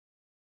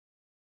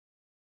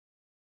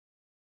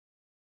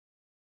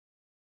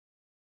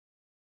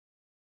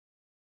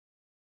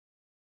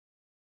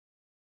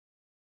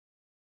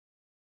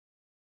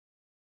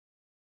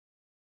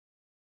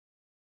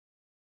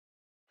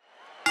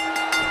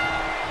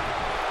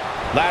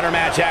Ladder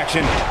match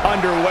action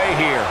underway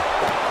here.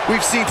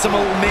 We've seen some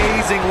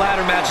amazing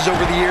ladder matches over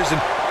the years, and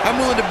I'm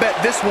willing to bet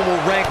this one will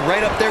rank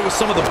right up there with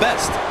some of the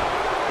best.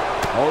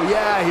 Oh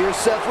yeah, here's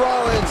Seth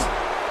Rollins.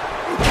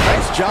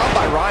 Nice job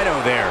by Rhyno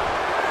there.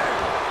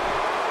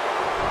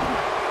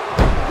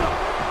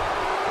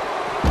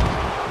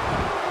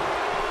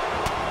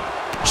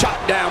 Shot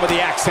down with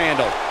the axe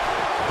handle.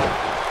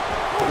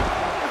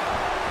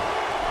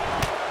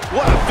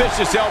 What a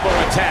vicious elbow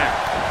attack.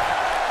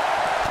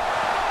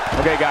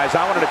 Okay, guys,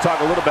 I wanted to talk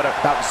a little bit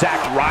about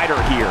Ryder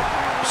here.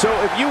 So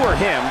if you were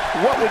him,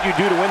 what would you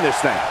do to win this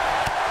thing?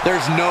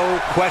 There's no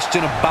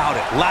question about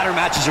it. Ladder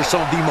matches are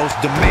some of the most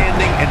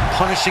demanding and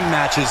punishing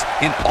matches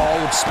in all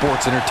of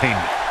sports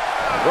entertainment.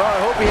 Well, I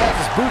hope he has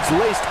his boots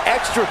laced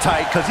extra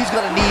tight because he's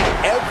going to need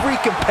every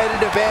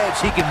competitive edge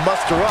he can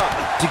muster up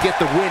to get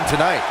the win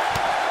tonight.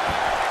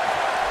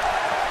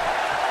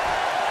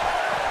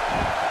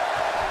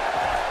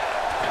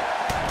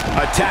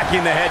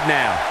 Attacking the head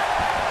now.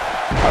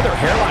 Are there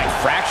hairline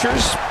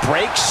fractures,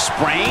 breaks,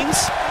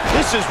 sprains?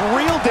 This is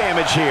real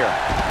damage here.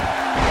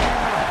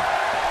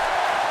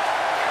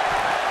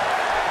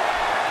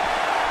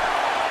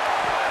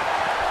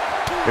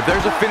 If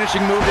there's a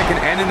finishing move that can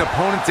end an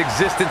opponent's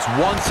existence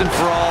once and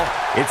for all,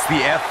 it's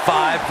the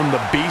F5 from the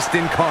Beast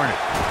incarnate.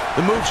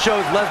 The move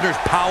shows Lesnar's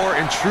power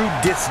and true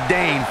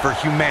disdain for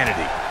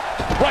humanity.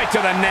 Right to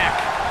the neck.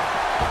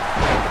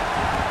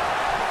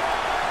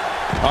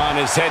 On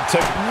his head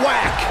to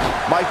whack.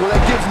 Michael,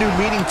 that gives new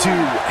meaning to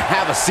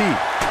have a seat.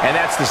 And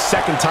that's the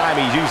second time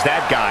he's used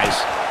that, guys.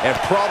 And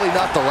probably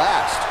not the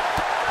last.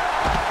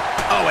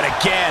 Oh, and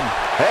again.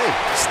 Hey,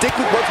 stick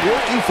with what's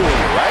working for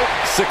you, right?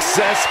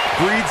 Success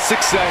breeds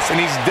success, and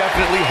he's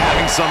definitely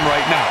having some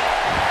right now.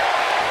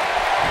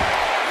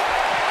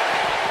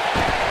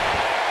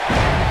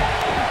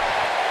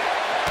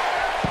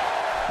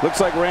 Looks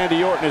like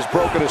Randy Orton has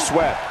broken a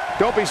sweat.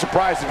 Don't be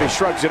surprised if he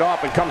shrugs it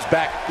off and comes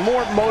back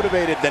more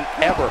motivated than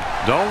ever.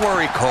 Don't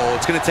worry, Cole.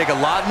 It's going to take a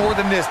lot more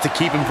than this to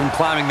keep him from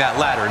climbing that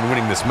ladder and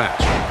winning this match.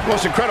 The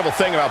most incredible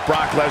thing about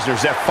Brock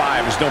Lesnar's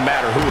F5 is no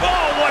matter who.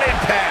 Oh, what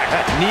impact!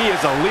 That knee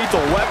is a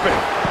lethal weapon.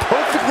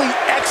 Perfectly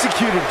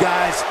executed,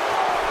 guys.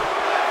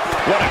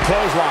 What a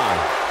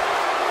clothesline.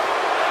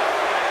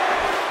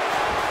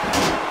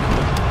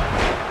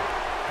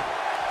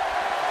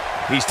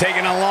 He's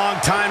taking a long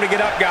time to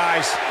get up,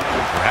 guys.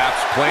 Perhaps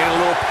playing a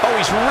little... Oh,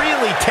 he's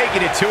really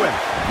taking it to him.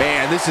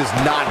 Man, this is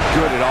not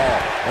good at all.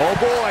 Oh,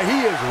 boy,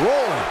 he is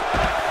rolling.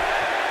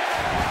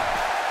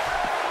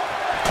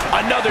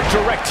 Another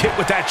direct hit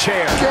with that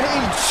chair.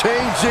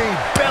 Game-changing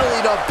belly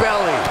to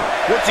belly.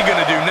 What's he going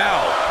to do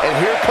now? And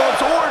here comes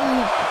Orton.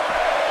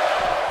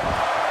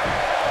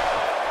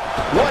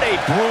 What a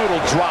brutal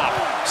drop.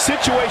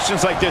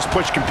 Situations like this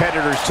push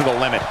competitors to the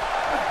limit.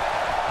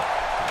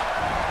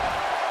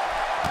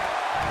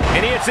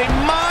 And he hits a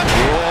monster.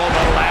 Oh,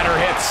 the ladder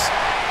hits.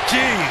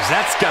 Jeez,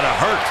 that's gotta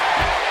hurt.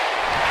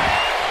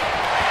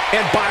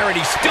 And Byron,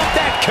 he's still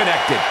that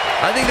connected.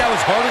 I think that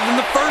was harder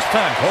than the first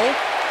time, Cole.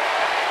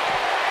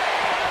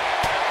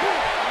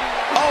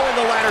 Oh, and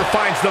the ladder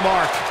finds the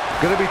mark.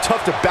 Gonna be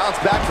tough to bounce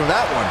back from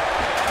that one.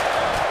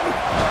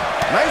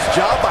 Nice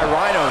job by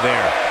Rhyno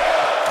there.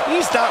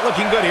 He's not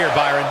looking good here,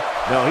 Byron.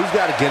 No, he's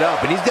got to get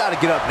up, and he's got to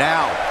get up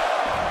now.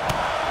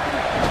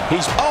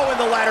 Oh, and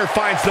the ladder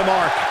finds the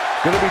mark.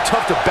 Gonna be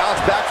tough to bounce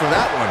back from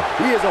that one.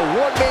 He is a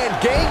one-man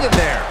gang in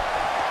there.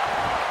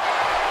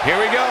 Here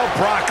we go.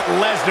 Brock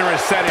Lesnar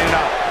is setting it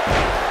up.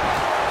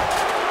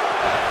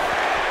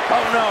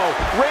 Oh, no.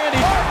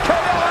 Randy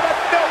coming out of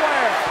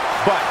nowhere.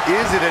 But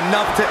is it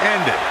enough to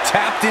end it?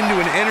 Tapped into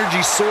an energy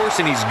source,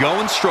 and he's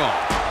going strong.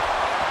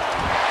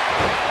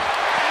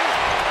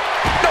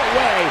 No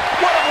way.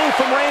 What a move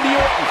from Randy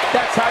Orton.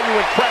 That's how you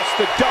impress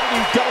the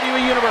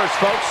WWE Universe,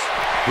 folks.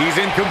 He's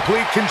in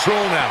complete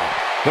control now.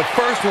 The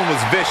first one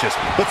was vicious,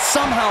 but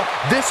somehow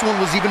this one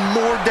was even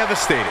more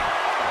devastating.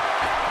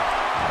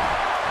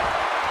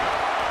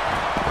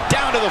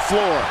 Down to the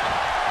floor.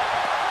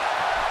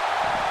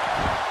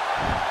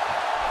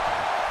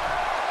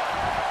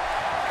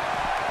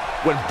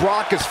 When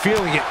Brock is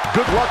feeling it,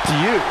 good luck to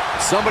you.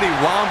 Somebody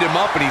wound him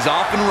up and he's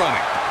off and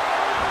running.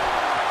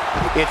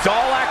 It's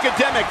all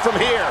academic from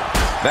here.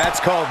 That's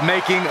called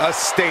making a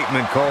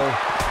statement, Cole.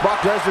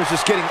 Brock Lesnar's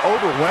just getting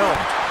overwhelmed.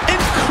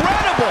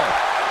 Incredible!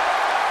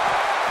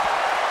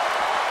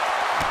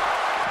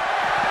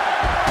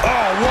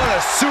 Oh, what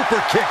a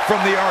super kick from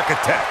the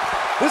architect.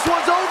 This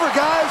one's over,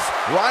 guys.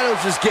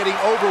 Rhyno's just getting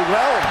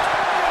overwhelmed.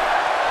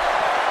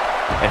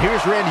 And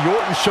here's Randy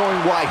Orton showing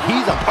why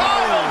he's a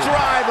pile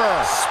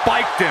driver.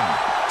 Spiked him.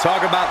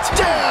 Talk about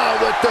down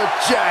with the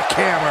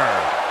jackhammer.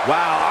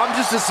 Wow, I'm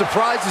just as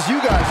surprised as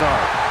you guys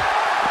are.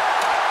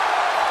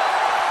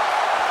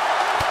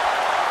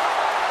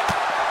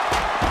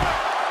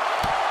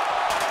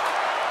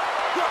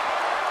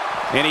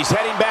 And he's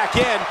heading back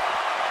in.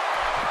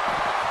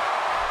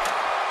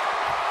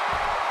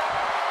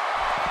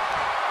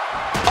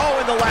 Oh,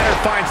 and the ladder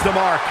finds the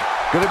mark.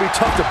 Gonna be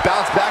tough to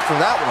bounce back from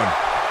that one.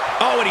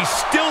 Oh, and he's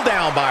still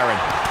down, Byron.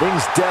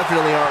 Things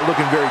definitely aren't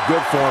looking very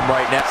good for him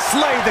right now.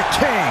 Slay the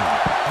king.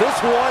 This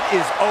one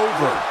is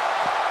over.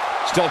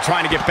 Still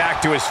trying to get back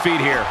to his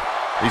feet here.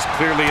 He's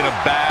clearly in a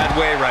bad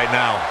way right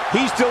now.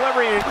 He's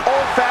delivering an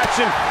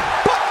old-fashioned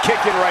butt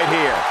kicking right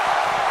here.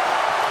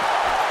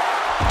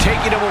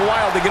 Taking him a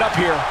while to get up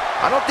here.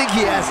 I don't think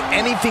he has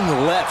anything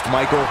left,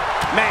 Michael.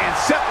 Man,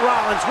 Seth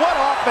Rollins, what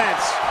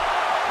offense.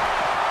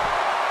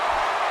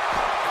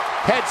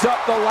 Heads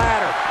up the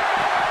ladder.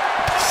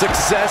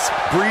 Success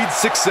breeds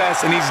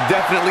success, and he's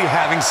definitely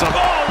having some.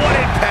 Oh, what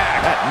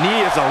impact! That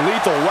knee is a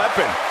lethal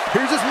weapon.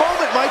 Here's his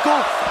moment,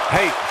 Michael.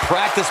 Hey,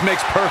 practice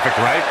makes perfect,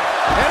 right?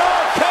 And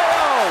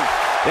RKO!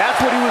 That's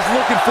what he was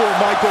looking for,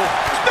 Michael.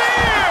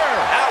 Spear!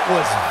 That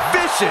was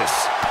vicious.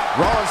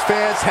 Rollins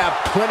fans have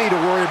plenty to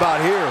worry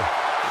about here.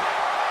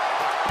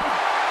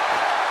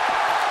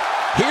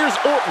 Here's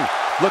Orton.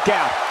 Look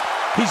out.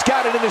 He's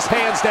got it in his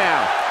hands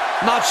now.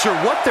 Not sure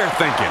what they're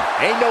thinking.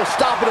 Ain't no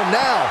stopping him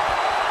now.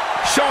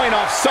 Showing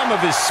off some of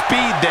his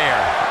speed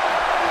there.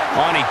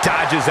 Oh, and he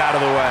dodges out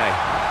of the way.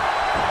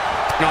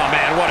 Oh,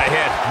 man, what a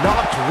hit.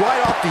 Knocked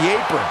right off the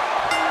apron.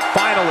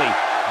 Finally,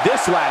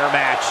 this ladder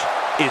match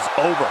is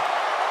over.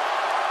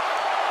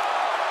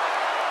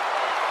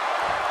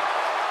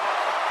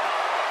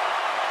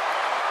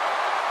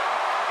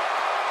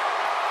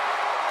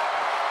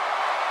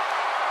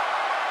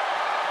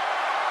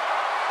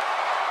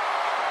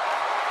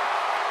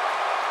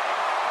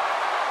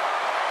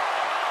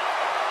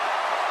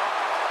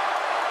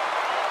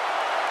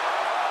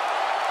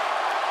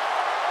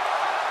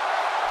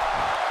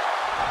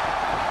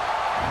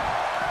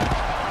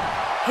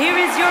 Here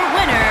is your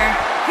winner.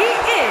 He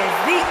is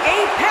the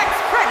Apex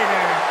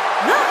Predator,